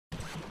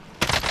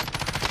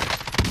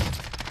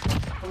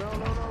No,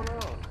 no, no, no.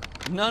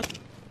 None.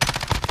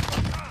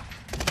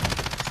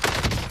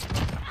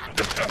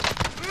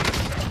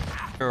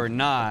 Or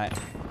not.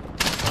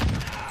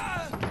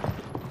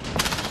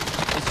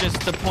 It's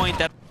just the point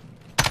that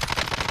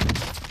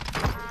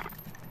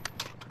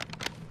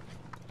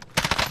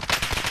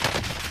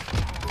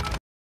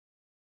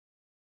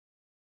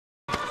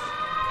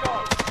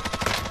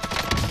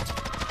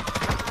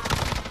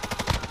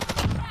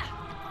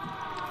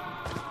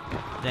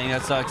dang,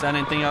 that sucks. I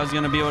didn't think I was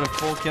gonna be able to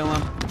full kill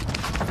him.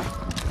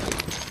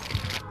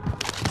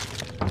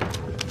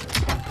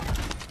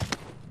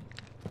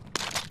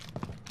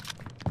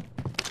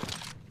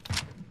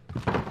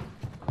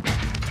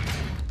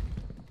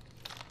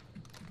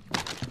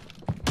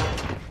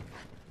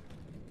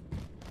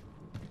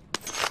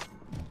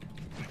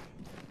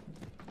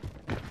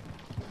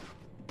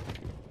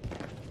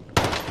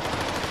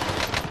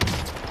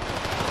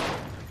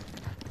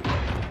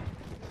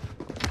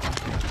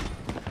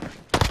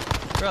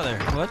 Brother,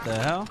 what the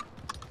hell?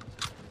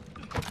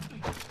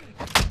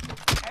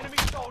 Enemy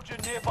soldier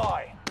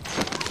nearby.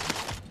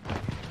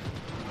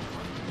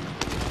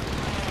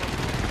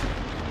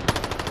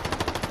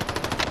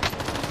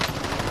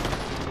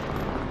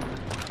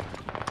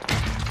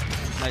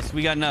 Nice,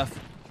 we got enough.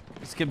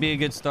 This could be a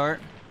good start.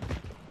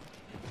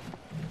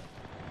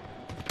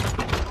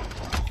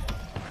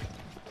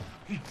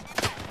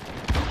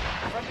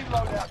 Friendly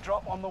loadout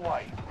drop on the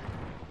way.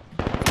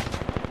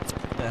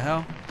 What the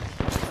hell?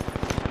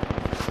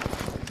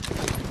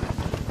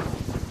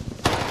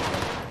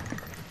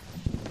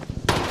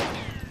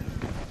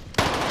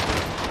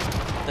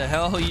 What the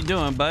hell are you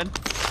doing, bud?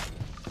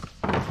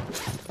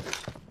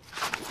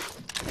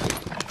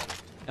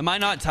 Am I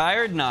not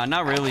tired? Nah,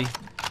 not really.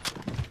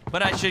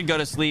 But I should go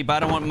to sleep. I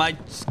don't want my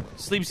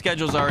sleep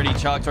schedule's already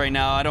chalked right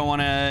now. I don't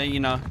want to,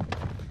 you know,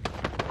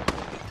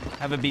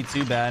 have it be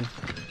too bad.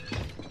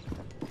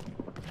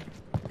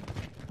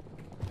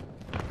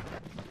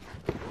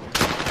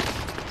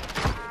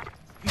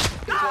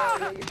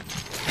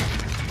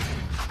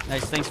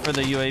 Nice, thanks for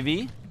the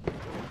UAV.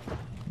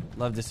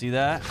 Love to see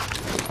that.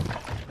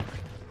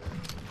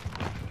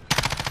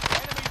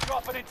 Enemy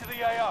dropping into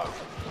the AO.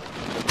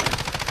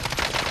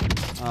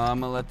 I'm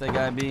gonna let that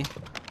guy be.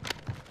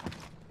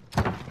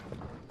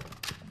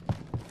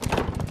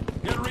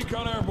 Get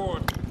recon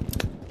airborne.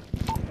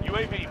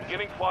 UAV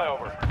beginning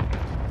flyover.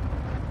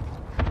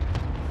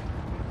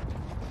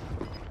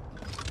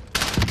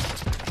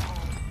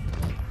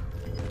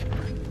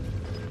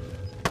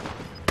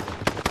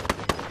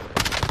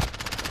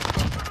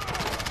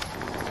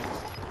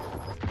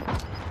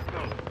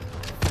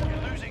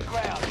 You're losing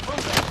ground.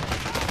 Move it.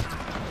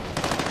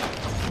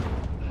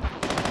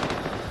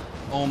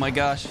 Oh my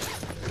gosh.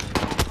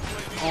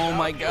 Oh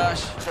my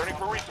gosh. Turning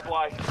for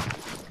resupply.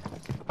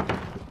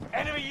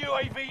 Enemy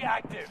UAV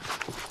active.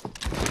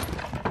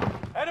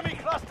 Enemy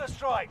cluster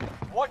strike.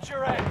 Watch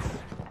your heads.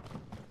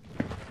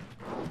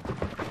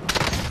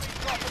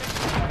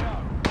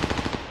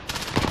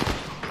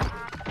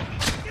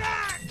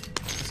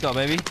 Let's go,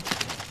 baby.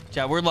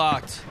 Chat, we're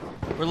locked.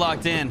 We're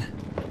locked in.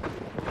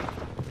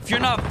 If you're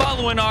not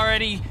following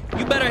already,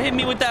 you better hit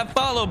me with that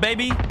follow,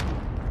 baby.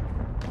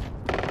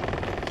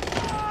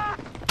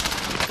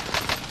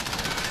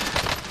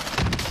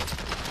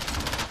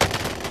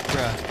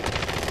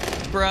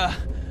 Bruh,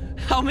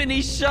 how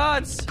many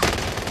shots?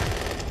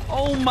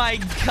 Oh my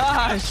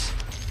gosh.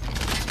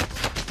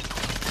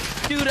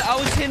 Dude, I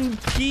was hitting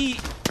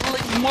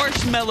like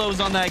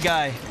marshmallows on that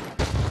guy.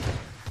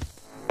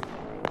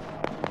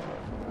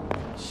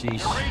 Sheesh.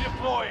 You're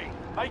redeploying.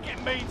 Make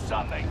it mean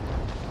something.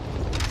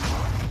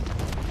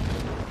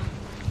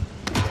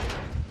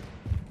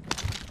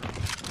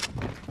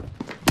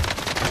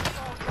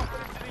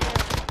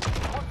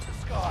 Watch the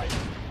sky.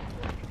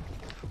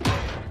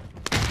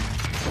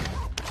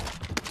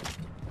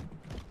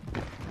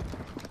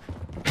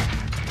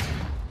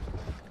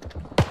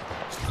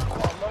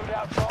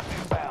 Loadout drop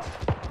inbound.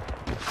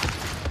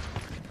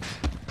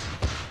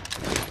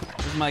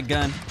 Where's my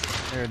gun?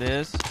 There it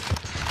is.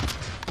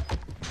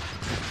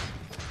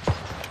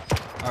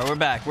 All right, we're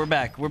back. We're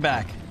back. We're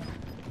back.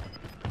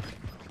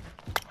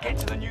 Get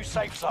to the new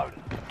safe zone.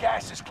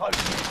 Gas is close.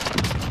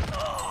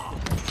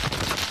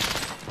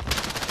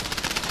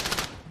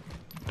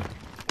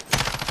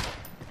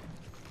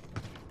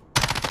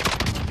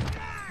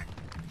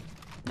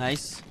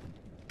 Nice.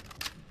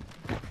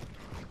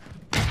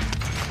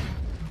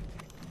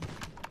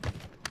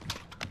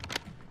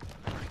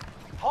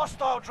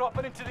 Hostile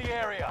dropping into the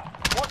area.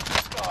 Watch the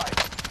sky.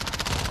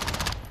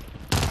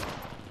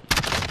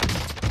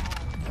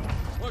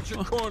 Watch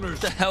your corners.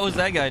 What the hell is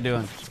that guy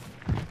doing?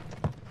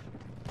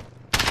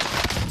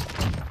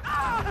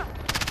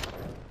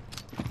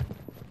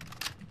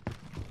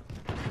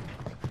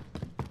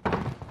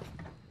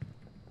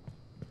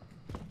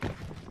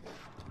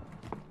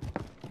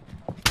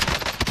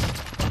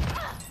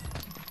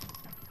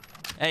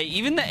 Hey,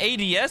 even the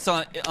ADS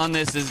on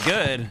this is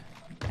good.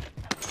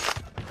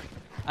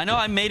 I know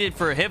I made it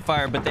for a hip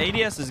fire, but the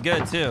ADS is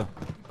good too.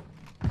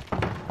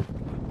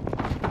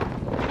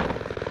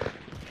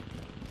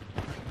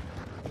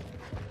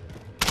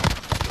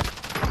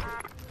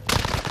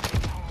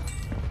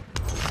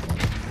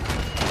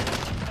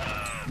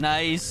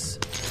 Nice.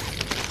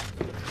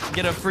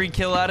 Get a free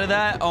kill out of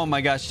that. Oh my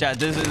gosh, chat.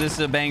 This is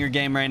a banger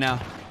game right now.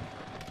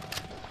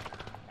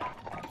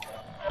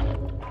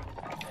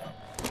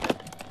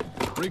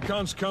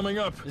 Recon's coming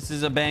up. This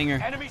is a banger.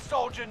 Enemy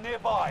soldier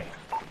nearby.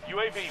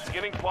 UAV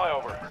beginning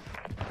flyover.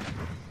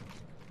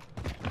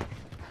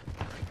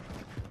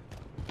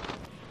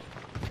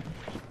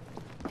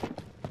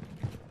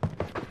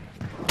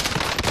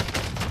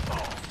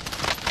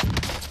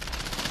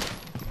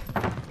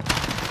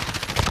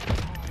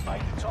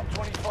 Made the top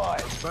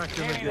 25. Back in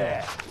the Nearly game.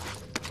 there.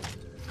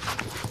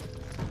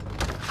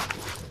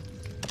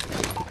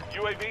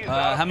 UAV is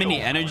out of How many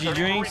fuel. energy Returning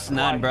for drinks? resupply.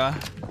 None,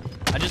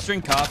 bruh. I just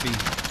drink coffee.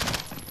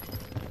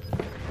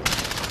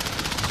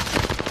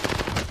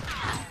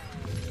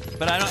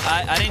 But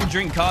I didn't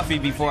drink coffee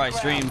before I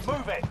streamed.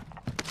 Move it.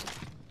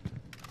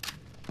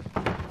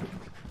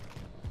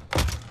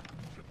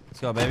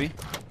 Let's go, baby.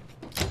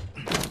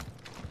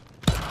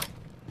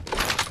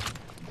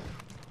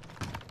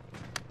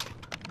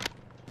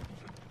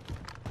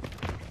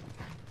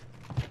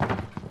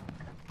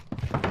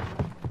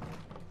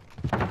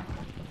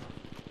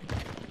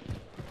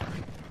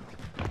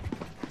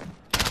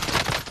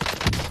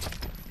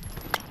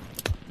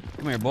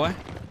 Come here, boy.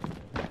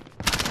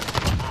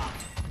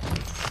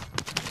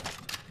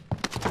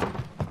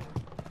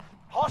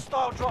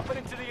 Hostile dropping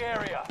into the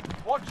area.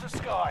 Watch the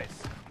skies.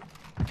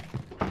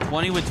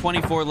 20 with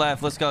 24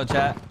 left. Let's go,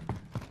 chat.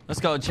 Let's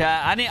go,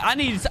 chat.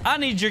 I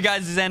need your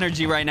guys'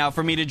 energy right now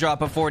for me to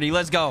drop a 40.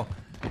 Let's go.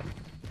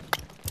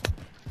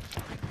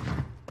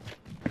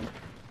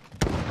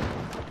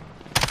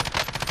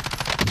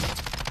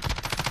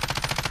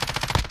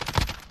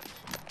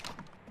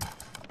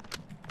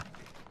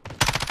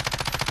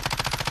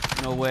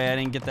 No way, I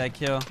didn't get that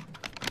kill.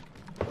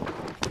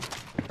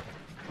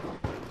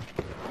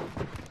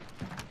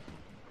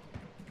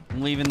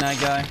 I'm leaving that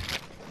guy.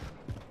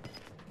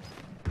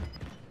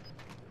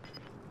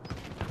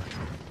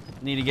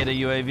 Need to get a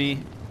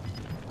UAV.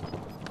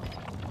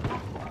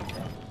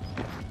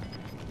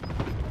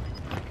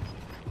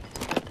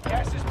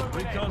 Gas is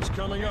moving Recon's in.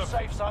 coming up.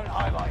 Safe zone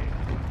highlighted.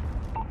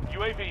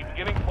 UAV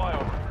beginning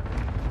flyover.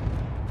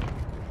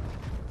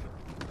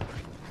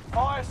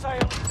 Fire sale.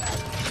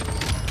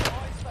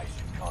 Fire station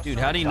costs Dude,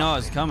 are how do you know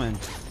it's reduced. coming?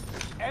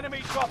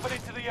 Enemy dropping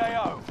into the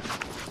AO.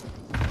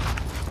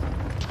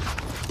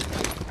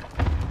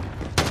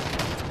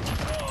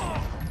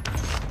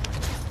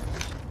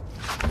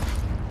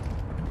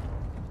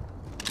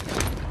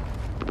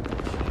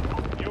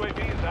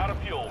 UAV is out of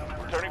fuel.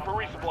 Returning for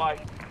resupply.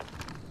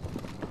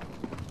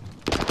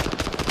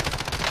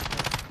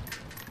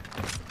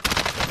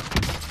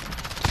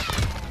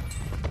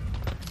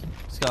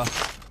 Let's go.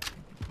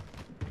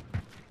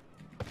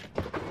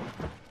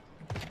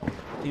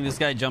 I think this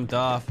guy jumped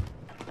off.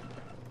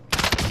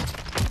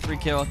 Free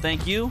kill,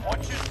 thank you.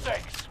 Watch your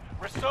six.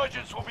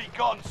 Resurgence will be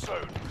gone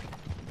soon.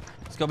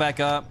 Let's go back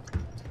up.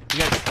 You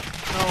guys,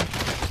 no.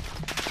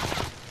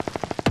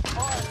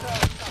 Fire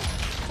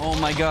sale Oh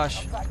my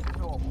gosh. back to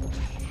normal.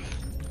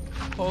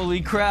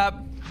 Holy crap.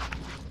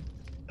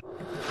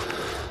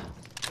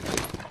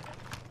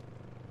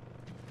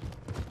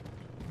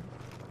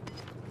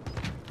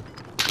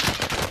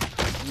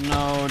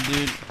 No,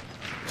 dude.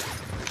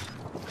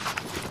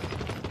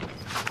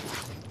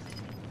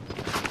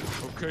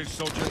 Okay,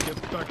 soldier,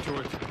 get back to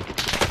it.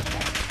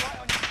 Right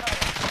on your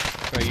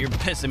tail. Bro, you're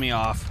pissing me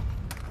off.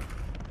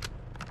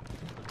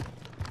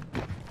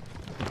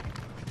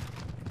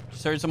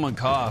 Just heard someone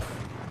cough.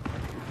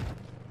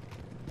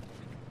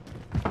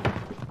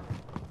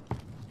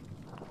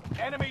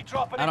 Enemy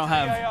dropping I don't into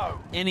the have AO.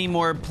 any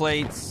more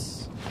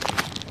plates.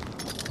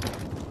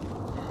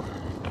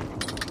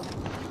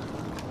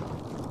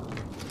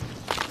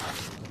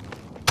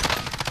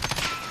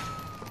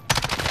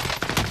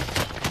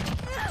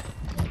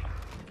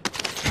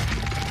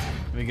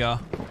 Here we go.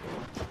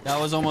 That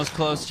was almost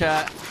close,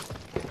 chat.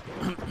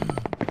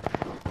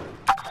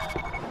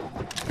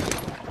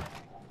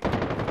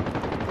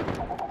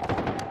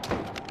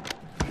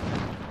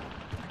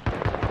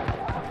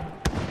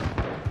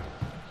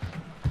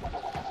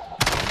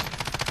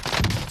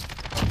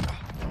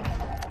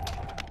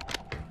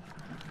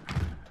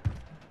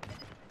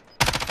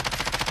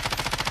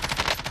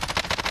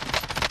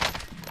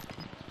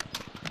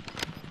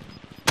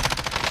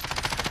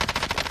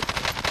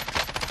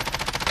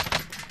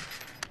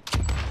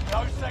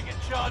 No second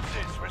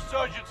chances.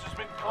 Resurgence has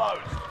been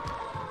closed.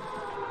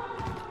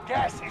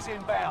 Gas is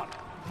inbound.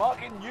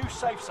 Marking new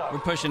safe We're zone.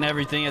 pushing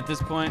everything at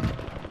this point.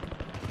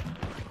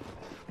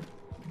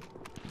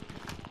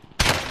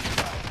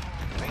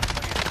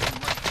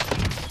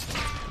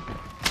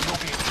 You'll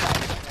be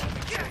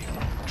attacked. Enemy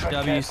team. Tread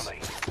W's.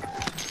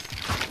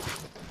 carefully.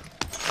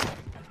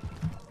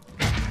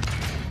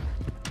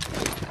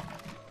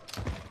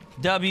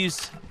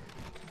 W's.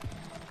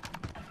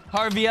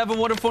 Harvey, have a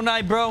wonderful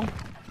night, bro.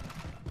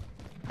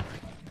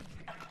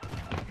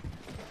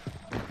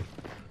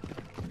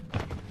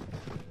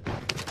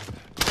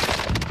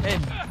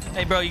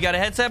 Hey, bro, you got a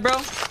headset, bro?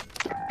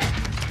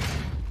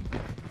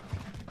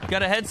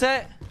 Got a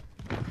headset?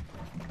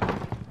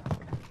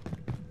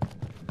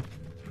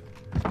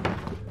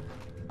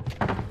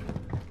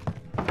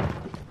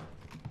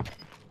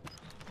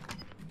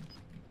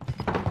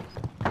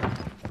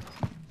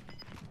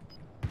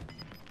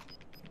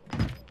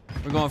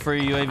 going for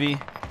a UAV.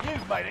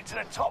 You've made it to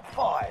the top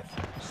 5.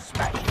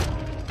 Smash it.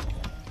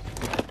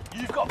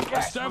 You've got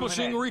gas.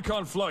 Establishing moving in.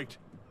 recon flight.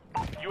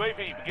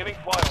 UAV beginning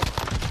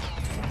flyover.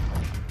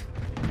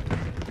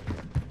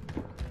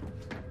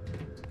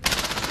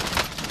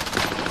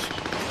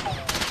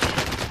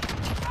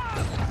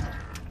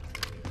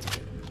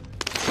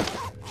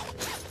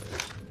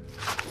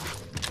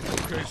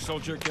 Okay,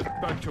 soldier, get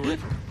back to it.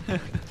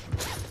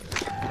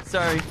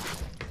 Sorry.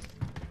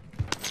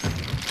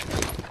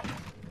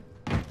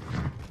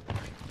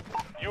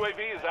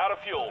 UAV is out of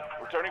fuel.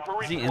 Returning for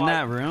resupply. Is he in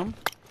that room?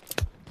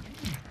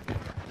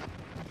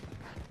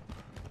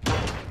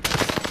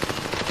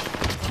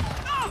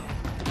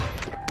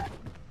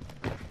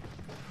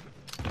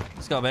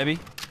 Let's go, baby.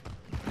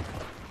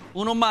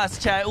 Uno más,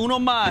 chat. Uno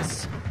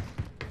más.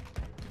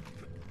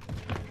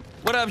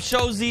 What up,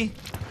 Shozy?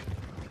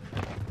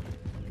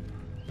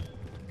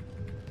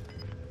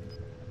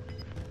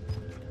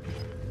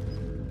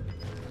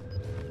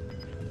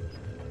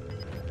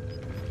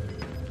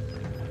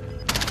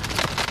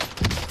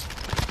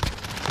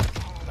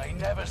 They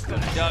never stood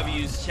a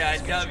W's,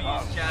 chat.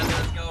 W's, chat.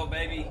 Let's go,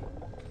 baby.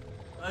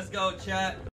 Let's go, chat.